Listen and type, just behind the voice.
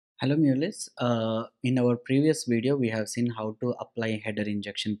Hello Mules. In our previous video, we have seen how to apply header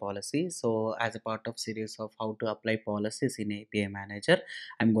injection policy. So as a part of series of how to apply policies in API Manager,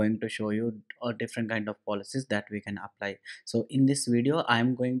 I'm going to show you a different kind of policies that we can apply. So in this video,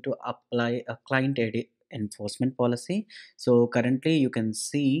 I'm going to apply a client ID enforcement policy. So currently you can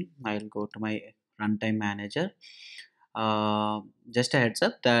see, I'll go to my runtime manager. Just a heads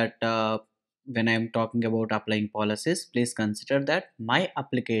up that when I'm talking about applying policies, please consider that my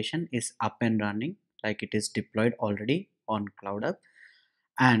application is up and running, like it is deployed already on CloudUp,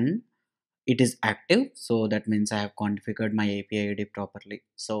 and it is active. So that means I have configured my API ID properly.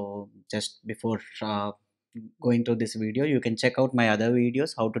 So just before going through this video, you can check out my other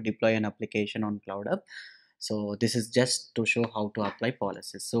videos how to deploy an application on CloudUp. So this is just to show how to apply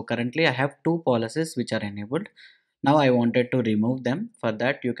policies. So currently I have two policies which are enabled. Now I wanted to remove them. For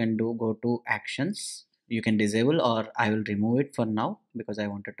that you can go to actions, you can disable, or I will remove it for now because I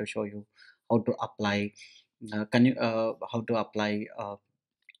wanted to show you how to apply how to apply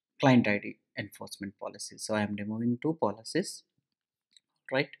client ID enforcement policies. So I am removing two policies,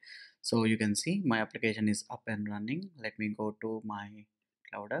 right? So you can see my application is up and running. Let me go to my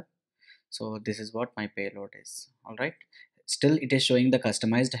cloud app. So this is what my payload is. All right, still it is showing the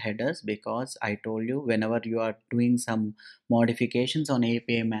customized headers because I told you whenever you are doing some modifications on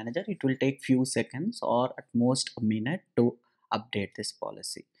API manager, it will take few seconds or at most a minute to update this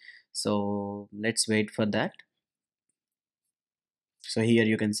policy. So let's wait for that. So here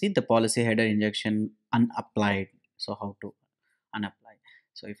you can see the policy header injection unapplied. So how to unapply?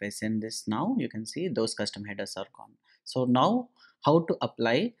 So if I send this now, you can see those custom headers are gone. So now how to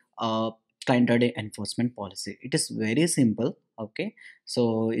apply client ID enforcement policy? It is very simple. Okay,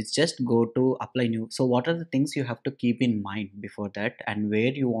 so it's just go to apply new. So what are the things you have to keep in mind before that, and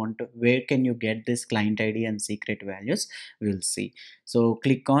where you want to, where can you get this client ID and secret values? We'll see. So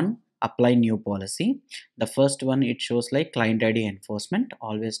click on apply new policy. The first one, it shows like client ID enforcement.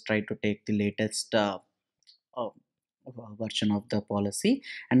 Always try to take the latest uh, version of the policy,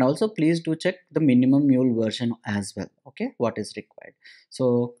 and also please do check the minimum Mule version as well. Okay, what is required?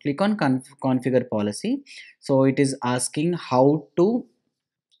 So click on configure policy. So it is asking how to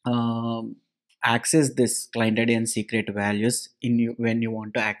um, access this client ID and secret values in you when you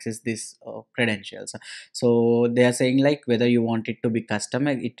want to access this credentials. So they are saying like whether you want it to be custom,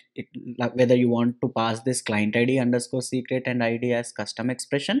 like whether you want to pass this client ID underscore secret and ID as custom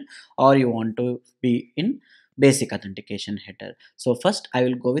expression, or you want to be in basic authentication header. So first I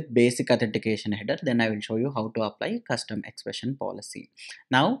will go with basic authentication header, then I will show you how to apply custom expression policy.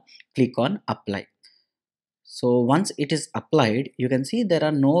 Now click on apply. So once it is applied, you can see there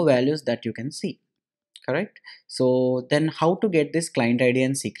are no values that you can see, correct? So then how to get this client ID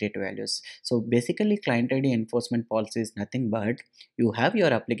and secret values? So basically client ID enforcement policy is nothing but you have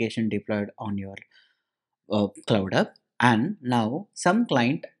your application deployed on your cloud app, and now some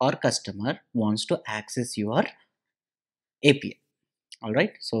client or customer wants to access your API. All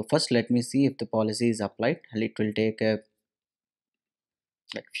right, so first let me see if the policy is applied. It will take a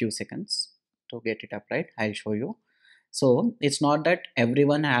like few seconds to get it applied. I'll show you. So it's not that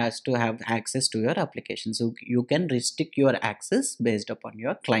everyone has to have access to your application, so you can restrict your access based upon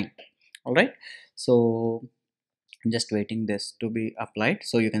your client. All right, so I'm just waiting this to be applied.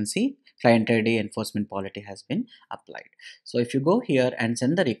 So you can see client ID enforcement policy has been applied. So if you go here and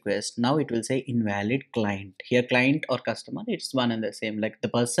send the request, now it will say invalid client. Here client or customer, it's one and the same, like the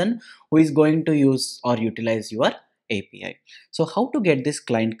person who is going to use or utilize your API. So how to get this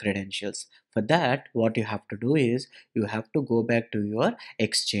client credentials? For that, what you have to do is you have to go back to your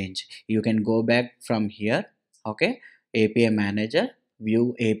exchange. You can go back from here, okay, API manager,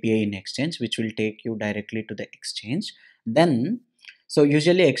 view API in exchange, which will take you directly to the exchange. Then so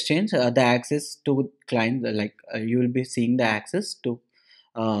usually exchange the access to client, you will be seeing the access to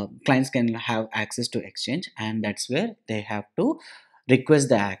clients can have access to exchange, and that's where they have to request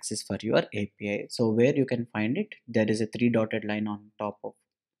the access for your API. So where you can find it, there is a three dotted line on top of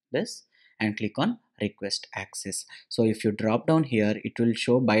this, and click on request access. So if you drop down here, it will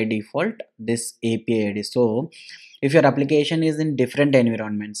show by default this API ID. So if your application is in different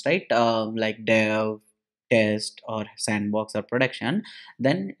environments, right, like dev, test, or sandbox, or production,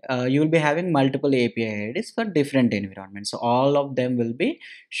 then you will be having multiple API IDs for different environments. So all of them will be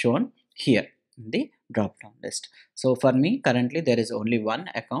shown here in the drop down list. So for me currently there is only one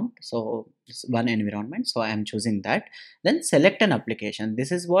account, so it's one environment, so I am choosing that. Then select an application.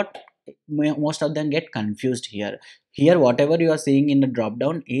 This is what most of them get confused here. Here whatever you are seeing in the drop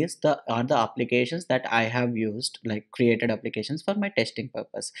down is the applications that I have used, like created applications for my testing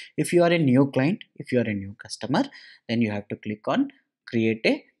purpose. If you are a new client, if you are a new customer, then you have to click on create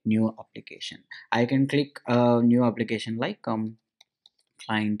a new application. I can click new application like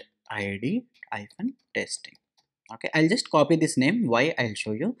client id hyphen testing. Okay, I'll just copy this name. Why? I'll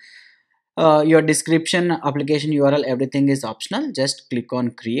show you. Your description, application URL, everything is optional. Just click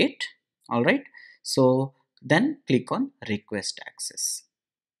on create. All right, so then click on request access.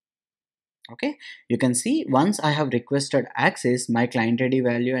 Okay, you can see once I have requested access, my client ID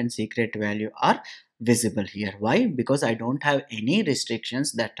value and secret value are visible here. Why? Because I don't have any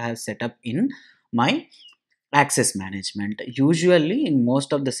restrictions that I have set up in my access management. Usually in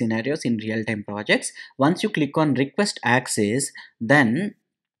most of the scenarios in real-time projects, once you click on request access, then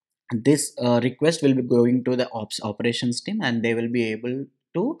this request will be going to the operations team, and they will be able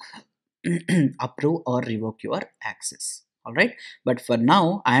to approve or revoke your access. All right, but for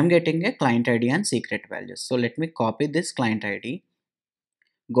now I am getting a client id and secret values. So let me copy this client id,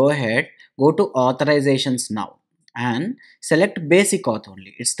 go ahead, go to authorizations now, and select basic auth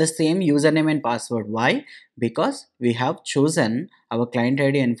only. It's the same username and password. Why? Because we have chosen our client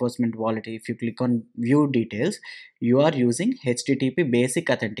id enforcement wallet. If you click on view details, you are using http basic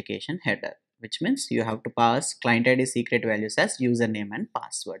authentication header, which means you have to pass client id secret values as username and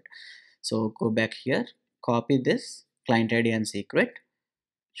password. So go back here, copy this client id and secret,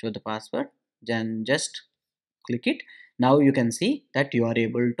 show the password, then just click it. Now you can see that you are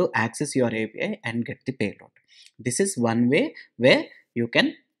able to access your API and get the payload. This is one way where you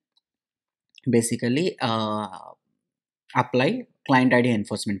can basically apply client ID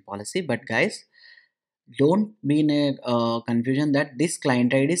enforcement policy. But guys, don't be in a confusion that this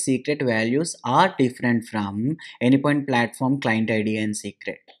client ID secret values are different from Anypoint platform client ID and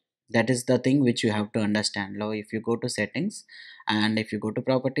secret. That is the thing which you have to understand. Now if you go to settings and if you go to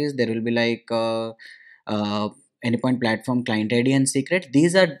properties, there will be like uh, Anypoint platform client ID and secret.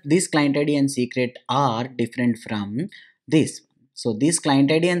 These client ID and secret are different from this. So these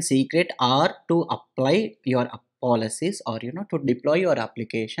client ID and secret are to apply your policies, or to deploy your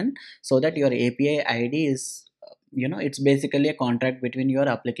application, so that your API ID is, it's basically a contract between your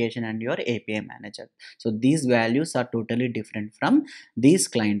application and your API manager. So these values are totally different from these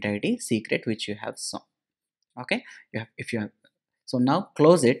client ID secret which you have shown. Okay, if you have, so now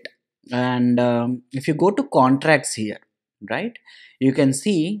close it. And if you go to contracts here, right, you can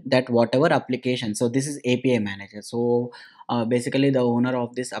see that whatever application, so this is API manager. So basically the owner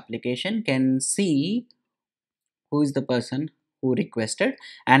of this application can see who is the person who requested.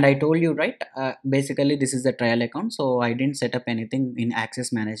 And I told you, right, basically this is the trial account, so I didn't set up anything in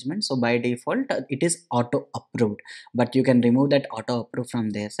access management. So by default it is auto approved, but you can remove that auto approve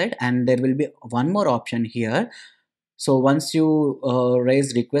from their side. And there will be one more option here. So once you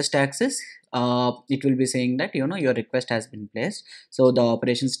raise request access, it will be saying that your request has been placed. So the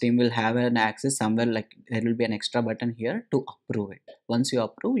operations team will have an access somewhere, like there will be an extra button here to approve it. Once you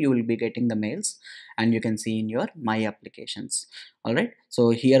approve, you will be getting the mails, and you can see in your my applications. All right,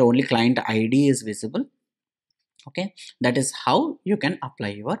 so here only client ID is visible. Okay, that is how you can apply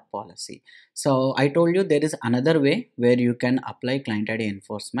your policy. So I told you there is another way where you can apply client ID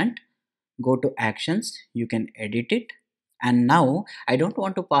enforcement. Go to actions, you can edit it. And now I don't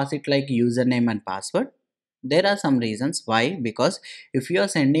want to pass it like username and password. There are some reasons why. Because if you are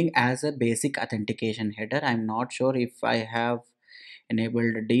sending as a basic authentication header, I'm not sure if I have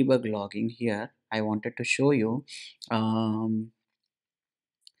enabled debug logging here. I wanted to show you.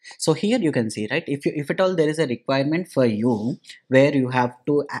 So here you can see, right, if at all there is a requirement for you where you have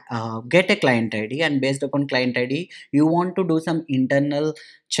to get a client ID, and based upon client ID you want to do some internal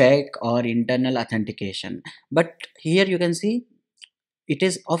check or internal authentication. But here you can see it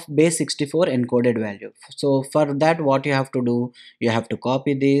is of base 64 encoded value. So for that, what you have to do, you have to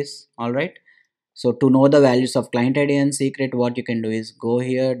copy this. All right, so to know the values of client ID and secret, what you can do is go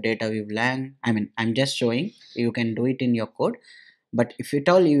here, data view lang. I'm just showing, you can do it in your code. But if at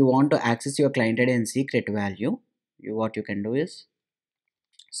all you want to access your client ID and secret value, what you can do is,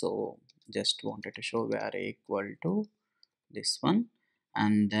 so just wanted to show where a equal to this one,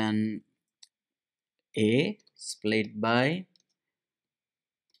 and then a split by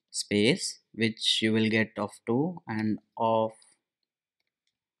space, which you will get of 2 and of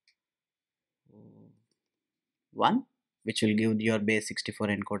 1, which will give your base 64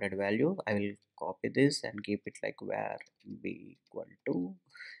 encoded value. I will copy this and keep it like where b equal to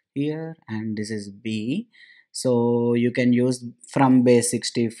here, and this is b. So you can use from base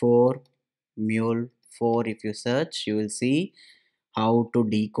 64 mule 4. If you search, you will see how to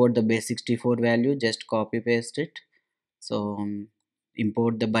decode the base 64 value. Just copy paste it. So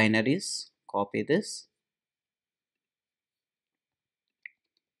import the binaries, copy this,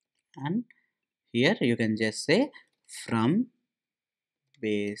 and here you can just say from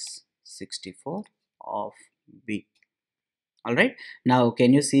base 64 of B. All right, now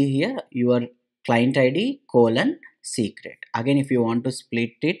can you see here your client ID colon secret. Again, if you want to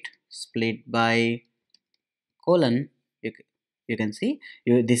split it, split by colon, you, you can see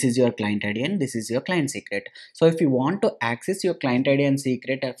this is your client ID and this is your client secret. So if you want to access your client ID and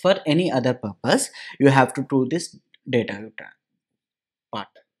secret for any other purpose, you have to do this data part,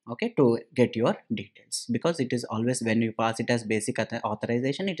 okay, to get your details, because it is always, when you pass it as basic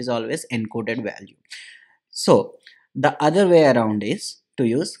authorization, it is always encoded value. So the other way around is to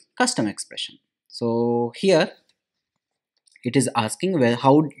use custom expression. So here it is asking, well,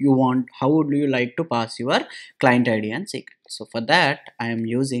 how would you like to pass your client ID and secret. So for that I am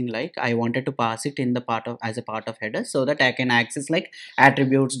using, like, I wanted to pass it in the part of, as a part of header, so that I can access like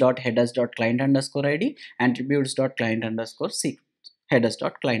attributes dot headers dot client underscore id, attributes dot client underscore secret, headers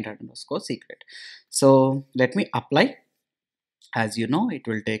dot client underscore secret. So let me apply. As you know, it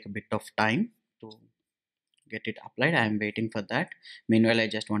will take a bit of time to get it applied. I am waiting for that. Meanwhile, I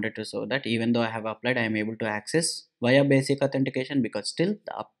just wanted to show that even though I have applied, I am able to access via basic authentication, because still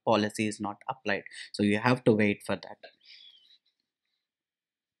the policy is not applied. So you have to wait for that.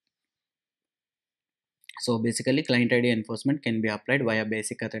 So basically, client ID enforcement can be applied via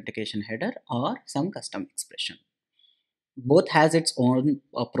basic authentication header or some custom expression. Both has its own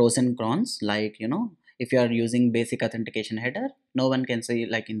pros and cons. Like, you know, if you are using basic authentication header, no one can see,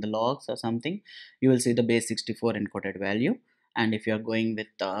 like in the logs or something, you will see the base 64 encoded value. And if you are going with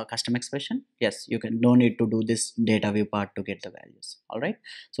custom expression, yes, you can, no need to do this data view part to get the values. All right,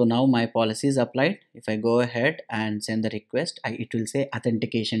 so now my policy is applied. If I go ahead and send the request, it will say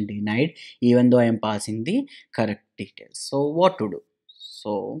authentication denied, even though I am passing the correct details. So what to do?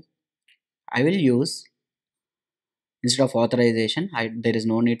 So I will use, instead of authorization, there is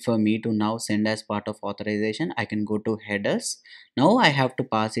no need for me to now send as part of authorization. I can go to headers. Now I have to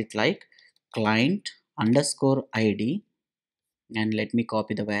pass it like client underscore id, and let me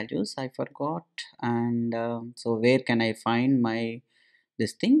copy the values, I forgot. And so where can I find my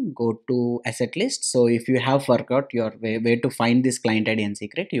this thing? Go to asset list. So if you have forgot your way where to find this client ID and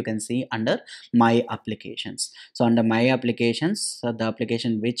secret, you can see under my applications. So under my applications, the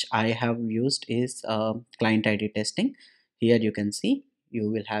application which I have used is client ID testing. Here you can see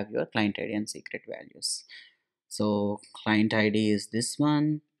you will have your client ID and secret values. So client ID is this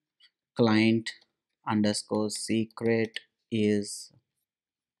one, client underscore secret is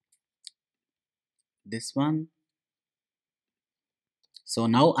this one. So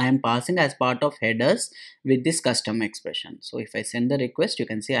now I am passing as part of headers with this custom expression. So if I send the request, you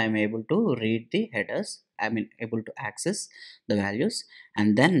can see I am able to read the headers. I mean, able to access the values.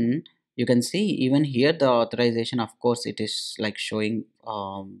 And then you can see even here the authorization, of course, it is like showing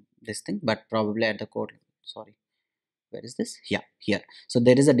this thing, but probably at the code, sorry, where is this? Yeah, here. So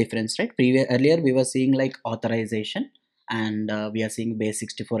there is a difference, right? Earlier we were seeing like authorization, and we are seeing base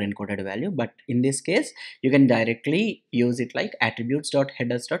 64 encoded value, but in this case you can directly use it like attributes dot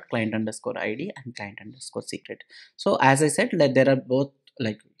headers dot client underscore id and client underscore secret. So as I said, like there are both,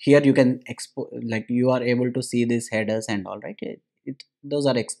 like here you can export, like you are able to see these headers and all, right? Those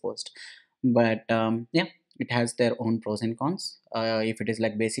are exposed, but yeah, it has their own pros and cons. If it is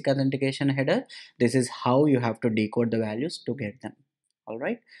like basic authentication header, this is how you have to decode the values to get them. All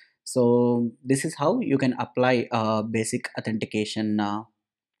right, so this is how you can apply basic authentication,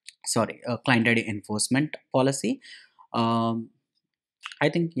 sorry, client ID enforcement policy. um, I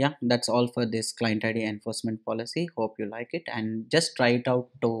think, yeah, that's all for this client ID enforcement policy. Hope you like it and just try it out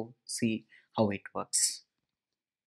to see how it works.